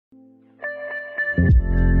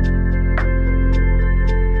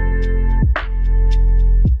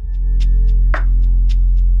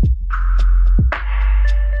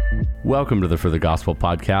Welcome to the For the Gospel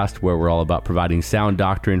podcast, where we're all about providing sound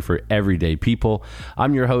doctrine for everyday people.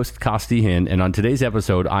 I'm your host, Costi Hinn, and on today's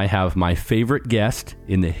episode, I have my favorite guest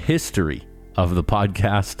in the history of the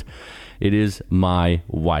podcast. It is my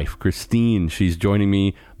wife, Christine. She's joining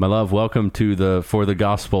me. My love, welcome to the For the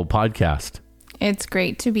Gospel podcast. It's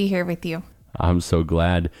great to be here with you. I'm so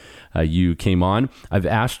glad you came on. I've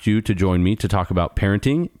asked you to join me to talk about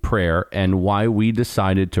parenting, prayer, and why we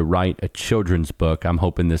decided to write a children's book. I'm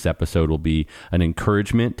hoping this episode will be an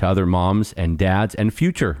encouragement to other moms and dads and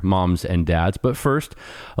future moms and dads. But first,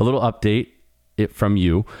 a little update from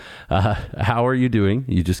you. How are you doing?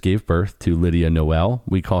 You just gave birth to Lydia Noel.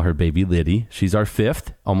 We call her baby Liddy. She's our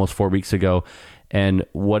fifth, almost 4 weeks ago. And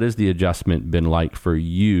what has the adjustment been like for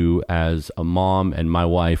you as a mom and my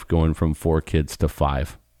wife going from 4 kids to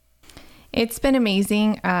 5? It's been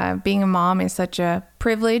amazing. Being a mom is such a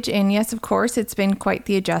privilege. And yes, of course, it's been quite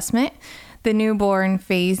the adjustment. The newborn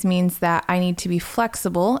phase means that I need to be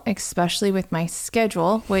flexible, especially with my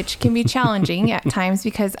schedule, which can be challenging at times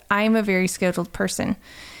because I'm a very scheduled person.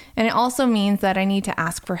 And it also means that I need to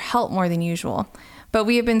ask for help more than usual. But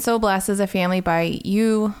we have been so blessed as a family by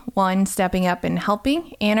you, one, stepping up and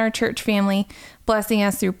helping, and our church family blessing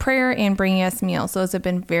us through prayer and bringing us meals. Those have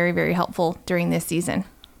been very, very helpful during this season.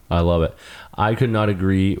 I love it. I could not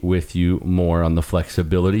agree with you more on the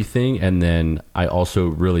flexibility thing. And then I also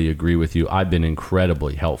really agree with you. I've been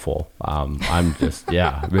incredibly helpful. I'm just,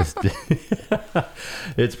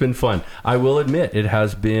 it's been fun. I will admit it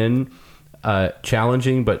has been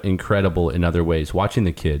challenging, but incredible in other ways. Watching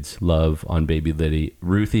the kids love on baby Liddy.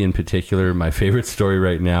 Ruthie in particular, my favorite story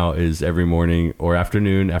right now is every morning or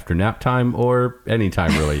afternoon after nap time or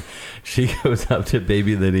anytime really. She goes up to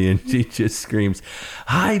baby Liddy and she just screams,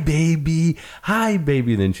 "Hi, baby. Hi,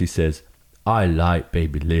 baby." Then she says, "I like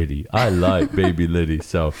baby Liddy. I like baby Liddy."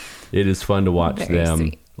 So it is fun to watch them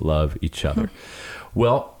sweet. Love each other.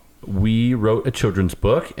 Well, we wrote a children's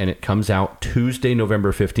book and it comes out Tuesday,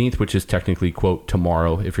 November 15th, which is technically, quote,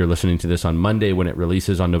 tomorrow. If you're listening to this on Monday when it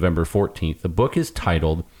releases on November 14th, the book is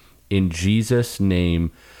titled, "In Jesus'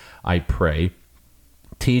 Name I Pray.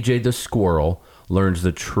 TJ the Squirrel Learns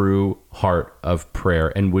the True Heart of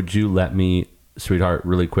Prayer." And would you let me, sweetheart,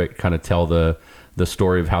 really quick, kind of tell the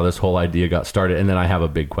story of how this whole idea got started? And then I have a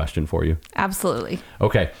big question for you. Absolutely.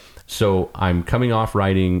 Okay. So I'm coming off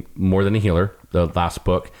writing More Than a Healer, the last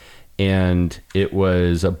book, and it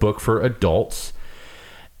was a book for adults.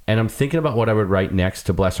 And I'm thinking about what I would write next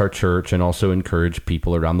to bless our church and also encourage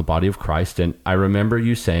people around the body of Christ. And I remember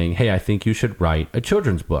you saying, "Hey, I think you should write a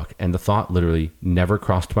children's book." And the thought literally never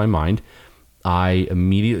crossed my mind. I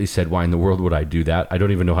immediately said, "Why in the world would I do that? I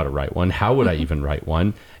don't even know how to write one. How would I even write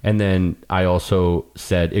one?" And then I also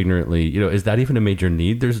said ignorantly, is that even a major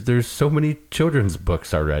need? There's so many children's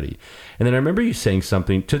books already. And then I remember you saying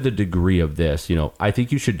something to the degree of this, "I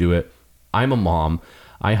think you should do it. I'm a mom.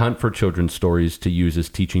 I hunt for children's stories to use as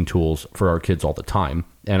teaching tools for our kids all the time.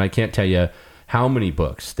 And I can't tell you how many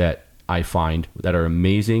books that I find that are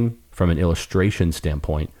amazing from an illustration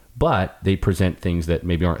standpoint, but they present things that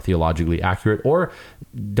maybe aren't theologically accurate or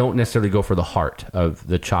don't necessarily go for the heart of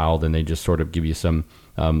the child, and they just sort of give you some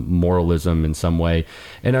moralism in some way."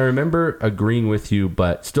 And I remember agreeing with you,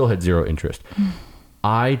 but still had zero interest.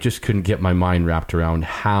 I just couldn't get my mind wrapped around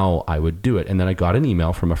how I would do it. And then I got an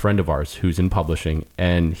email from a friend of ours who's in publishing,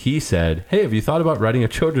 and he said, "Hey, have you thought about writing a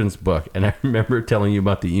children's book?" And I remember telling you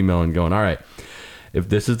about the email and going, "All right, if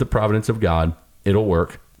this is the providence of God, it'll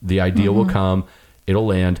work. The idea will come. It'll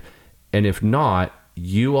land. And if not,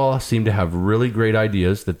 you all seem to have really great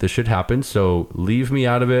ideas that this should happen. So leave me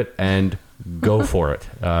out of it and go for it.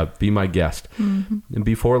 Be my guest." And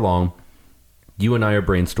before long, you and I are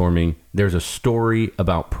brainstorming. There's a story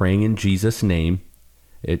about praying in Jesus' name.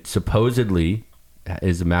 It supposedly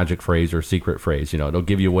is a magic phrase or secret phrase. It'll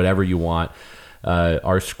give you whatever you want.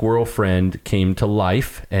 Our squirrel friend came to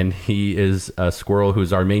life, and he is a squirrel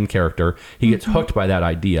who's our main character. He gets hooked by that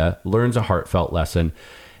idea, learns a heartfelt lesson,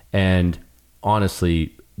 and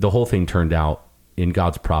honestly, the whole thing turned out in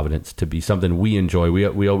God's providence to be something we enjoy.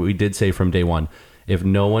 We did say from day one, if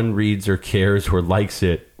no one reads or cares or likes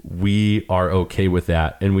it, we are okay with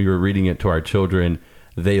that. And we were reading it to our children.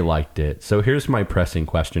 They liked it. So here's my pressing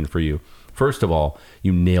question for you. First of all,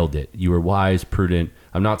 you nailed it. You were wise, prudent.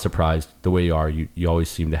 I'm not surprised the way you are. You always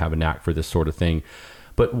seem to have a knack for this sort of thing.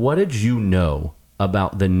 But what did you know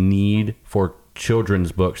about the need for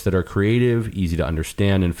children's books that are creative, easy to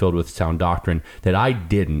understand, and filled with sound doctrine that I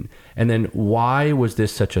didn't? And then why was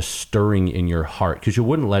this such a stirring in your heart? Because you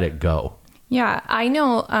wouldn't let it go. Yeah, I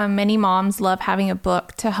know many moms love having a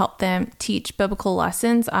book to help them teach biblical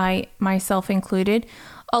lessons, I myself included,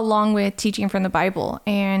 along with teaching from the Bible.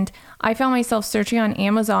 And I found myself searching on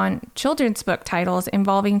Amazon children's book titles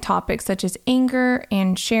involving topics such as anger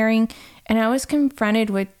and sharing, and I was confronted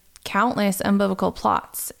with countless unbiblical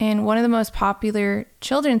plots. And one of the most popular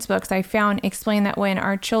children's books I found explained that when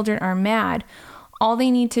our children are mad, all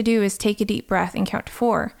they need to do is take a deep breath and count to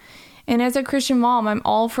 4. And as a Christian mom, I'm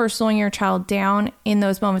all for slowing your child down in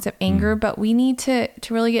those moments of anger, but we need to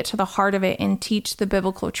really get to the heart of it and teach the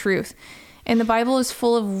biblical truth. And the Bible is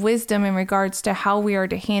full of wisdom in regards to how we are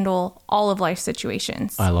to handle all of life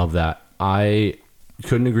situations. I love that. I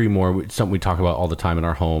couldn't agree more. It's something we talk about all the time in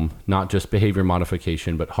our home, not just behavior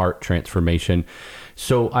modification, but heart transformation.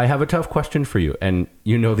 So I have a tough question for you, and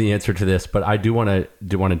you know the answer to this, but I do want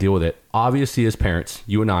to deal with it. Obviously, as parents,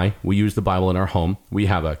 you and I, we use the Bible in our home. We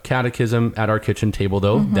have a catechism at our kitchen table,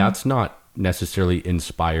 though. Mm-hmm. That's not necessarily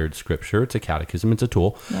inspired scripture. It's a catechism. It's a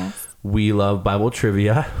tool. Yes. We love Bible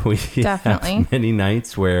trivia. We Definitely have many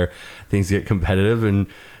nights where things get competitive, and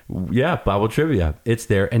yeah, Bible trivia. It's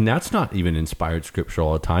there. And that's not even inspired scripture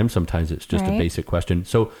all the time. Sometimes it's just a basic question.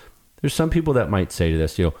 So there's some people that might say to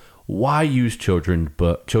this, why use children's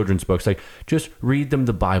books? Like, just read them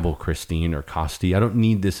the Bible, Christine or Costi. I don't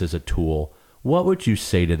need this as a tool. What would you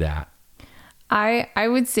say to that? I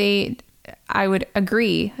would say I would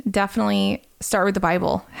agree. Definitely start with the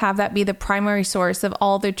Bible. Have that be the primary source of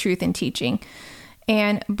all the truth and teaching.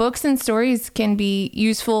 And books and stories can be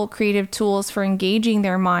useful, creative tools for engaging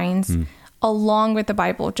their minds along with the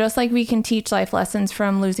Bible. Just like we can teach life lessons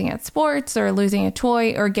from losing at sports or losing a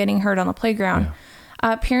toy or getting hurt on the playground.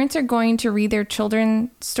 Yeah. Parents are going to read their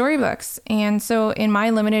children storybooks. And so in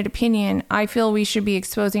my limited opinion, I feel we should be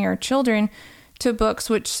exposing our children to books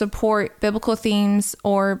which support biblical themes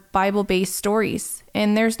or Bible-based stories.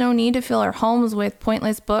 And there's no need to fill our homes with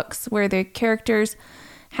pointless books where the characters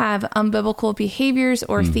have unbiblical behaviors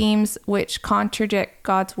or themes which contradict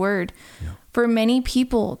God's word. Yeah. For many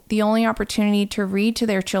people, the only opportunity to read to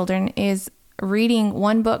their children is reading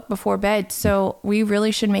one book before bed. So we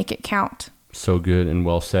really should make it count. So good and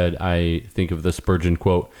well said. I think of the Spurgeon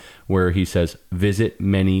quote where he says, visit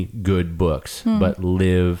many good books, but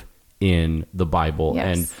live in the Bible.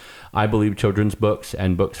 Yes. And I believe children's books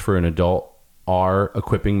and books for an adult are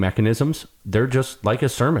equipping mechanisms. They're just like a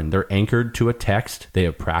sermon. They're anchored to a text. They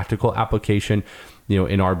have practical application.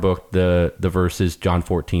 In our book, the verse is John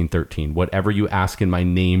 14:13. Whatever you ask in my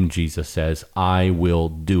name, Jesus says, I will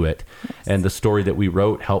do it. Yes. And the story that we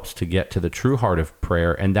wrote helps to get to the true heart of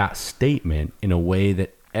prayer and that statement in a way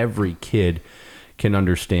that every kid can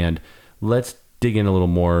understand. Let's dig in a little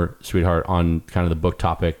more, sweetheart, on kind of the book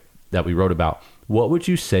topic that we wrote about. What would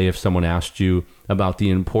you say if someone asked you about the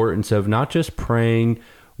importance of not just praying,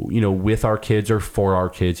 with our kids or for our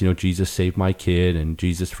kids, Jesus save my kid and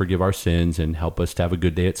Jesus forgive our sins and help us to have a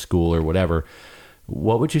good day at school or whatever.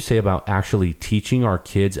 What would you say about actually teaching our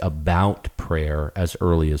kids about prayer as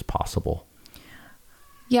early as possible?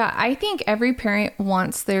 Yeah, I think every parent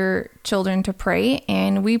wants their children to pray,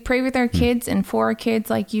 and we pray with our kids and for our kids,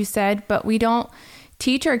 like you said, but we don't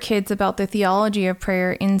teach our kids about the theology of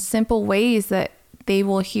prayer in simple ways that they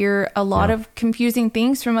will hear a lot of confusing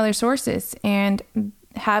things from other sources and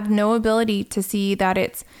have no ability to see that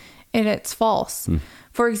it's false.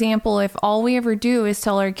 For example, if all we ever do is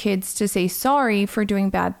tell our kids to say sorry for doing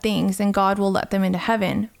bad things and God will let them into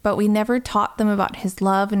heaven, but we never taught them about his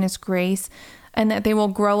love and his grace and that they will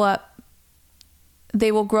grow up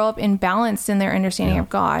imbalanced in their understanding of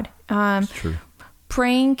God. That's true.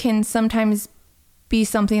 Praying can sometimes be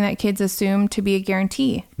something that kids assume to be a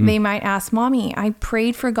guarantee. They might ask, Mommy, I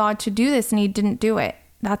prayed for God to do this and he didn't do it.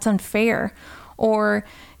 That's unfair. Or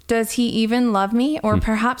does he even love me? Or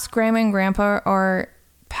perhaps Grandma and Grandpa are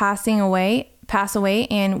pass away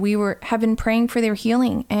and have been praying for their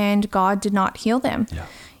healing and God did not heal them.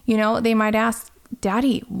 Yeah. They might ask,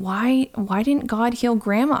 Daddy, why didn't God heal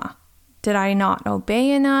Grandma? Did I not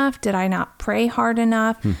obey enough? Did I not pray hard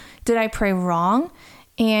enough? Did I pray wrong?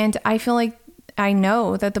 And I feel like I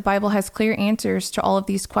know that the Bible has clear answers to all of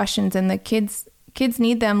these questions, and the kids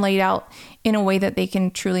need them laid out in a way that they can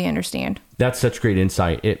truly understand. That's such great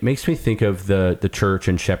insight. It makes me think of the church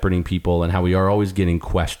and shepherding people and how we are always getting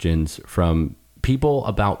questions from people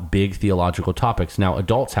about big theological topics. Now,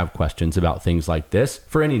 adults have questions about things like this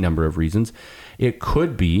for any number of reasons. It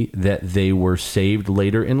could be that they were saved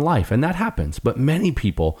later in life, and that happens. But many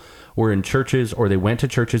people were in churches or they went to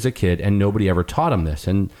church as a kid and nobody ever taught them this.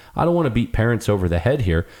 And I don't want to beat parents over the head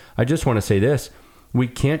here. I just want to say this. We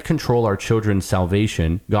can't control our children's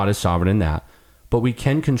salvation. God is sovereign in that. but we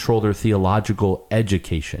can control their theological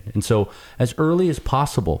education. And so as early as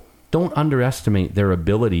possible, don't underestimate their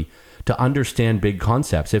ability to understand big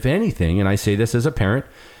concepts. If anything, and I say this as a parent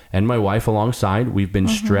and my wife alongside, we've been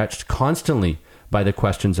stretched constantly by the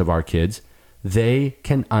questions of our kids. They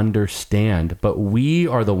can understand, but we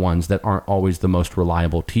are the ones that aren't always the most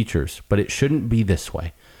reliable teachers. But it shouldn't be this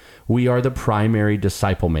way. We are the primary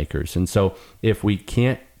disciple makers. And so if we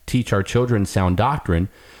can't teach our children sound doctrine,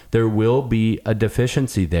 there will be a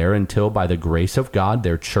deficiency there until, by the grace of God,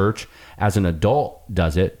 their church as an adult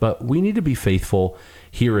does it. But we need to be faithful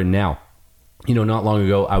here and now. You know, not long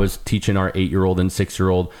ago, I was teaching our 8-year-old and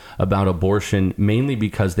 6-year-old about abortion, mainly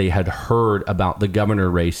because they had heard about the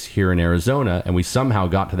governor race here in Arizona. And we somehow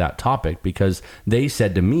got to that topic because they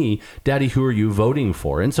said to me, "Daddy, who are you voting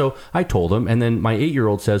for?" And so I told them. And then my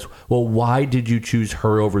 8-year-old says, "Well, why did you choose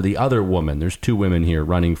her over the other woman?" There's 2 women here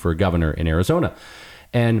running for governor in Arizona.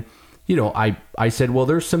 And, you know, I said, well,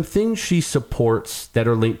 there's some things she supports that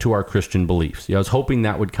are linked to our Christian beliefs. I was hoping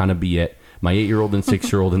that would kind of be it. My 8-year-old and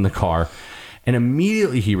 6-year-old in the car. And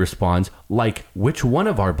immediately he responds, "Like, which one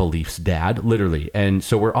of our beliefs, Dad?" Literally. And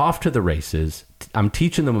so we're off to the races. I'm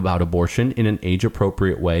teaching them about abortion in an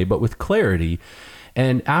age-appropriate way, but with clarity.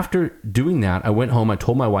 And after doing that, I went home, I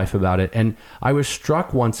told my wife about it, and I was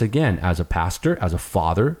struck once again as a pastor, as a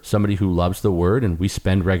father, somebody who loves the Word, and we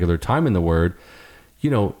spend regular time in the Word. You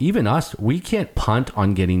know, even us, we can't punt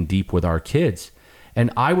on getting deep with our kids. And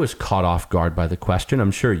I was caught off guard by the question.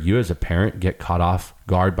 I'm sure you as a parent get caught off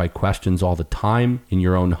guard by questions all the time in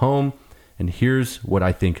your own home. And here's what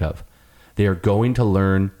I think of. They are going to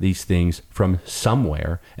learn these things from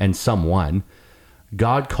somewhere and someone.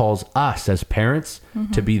 God calls us as parents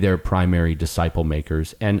to be their primary disciple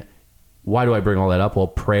makers. And why do I bring all that up? Well,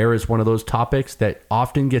 prayer is one of those topics that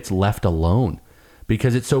often gets left alone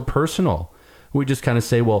because it's so personal. We just kind of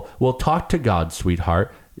say, well, we'll talk to God,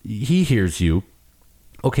 sweetheart. He hears you.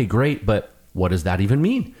 Okay, great. But what does that even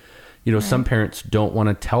mean? You know, some parents don't want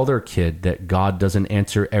to tell their kid that God doesn't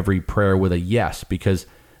answer every prayer with a yes because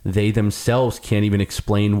they themselves can't even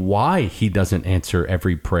explain why he doesn't answer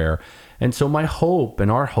every prayer. And so my hope and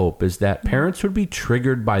our hope is that parents would be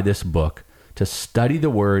triggered by this book to study the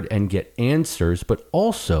Word and get answers, but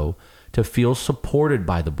also to feel supported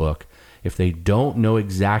by the book if they don't know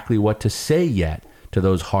exactly what to say yet to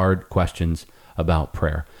those hard questions about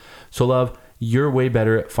prayer. So, love, you're way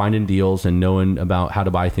better at finding deals and knowing about how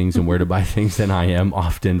to buy things and where to buy things than I am,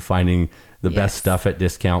 often finding the best stuff at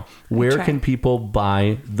discount. Where can people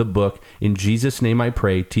buy the book? In Jesus' name I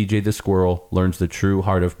pray, TJ the Squirrel Learns the True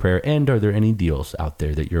Heart of Prayer. And are there any deals out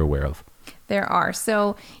there that you're aware of? There are.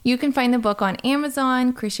 So you can find the book on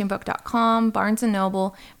Amazon, christianbook.com, Barnes &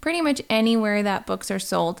 Noble, pretty much anywhere that books are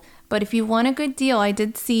sold. But if you want a good deal, I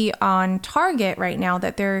did see on Target right now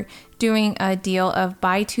that they're doing a deal of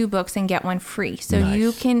buy 2 books and get one free. So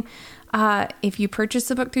you can, if you purchase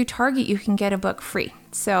a book through Target, you can get a book free.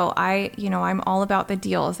 So I'm all about the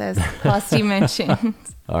deals, as Lusty mentioned.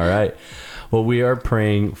 All right. Well, we are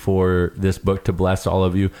praying for this book to bless all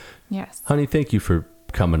of you. Yes. Honey, thank you for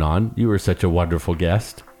coming on. You were such a wonderful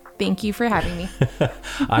guest. Thank you for having me.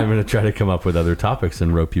 I'm going to try to come up with other topics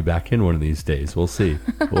and rope you back in one of these days. We'll see.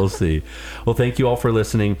 We'll see. Well, thank you all for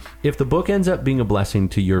listening. If the book ends up being a blessing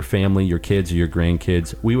to your family, your kids, or your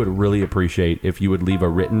grandkids, we would really appreciate if you would leave a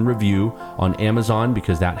written review on Amazon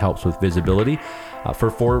because that helps with visibility.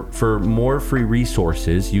 For more free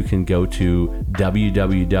resources, you can go to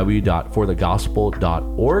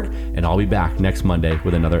www.forthegospel.org, and I'll be back next Monday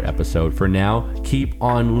with another episode. For now, keep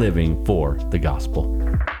on living for the gospel.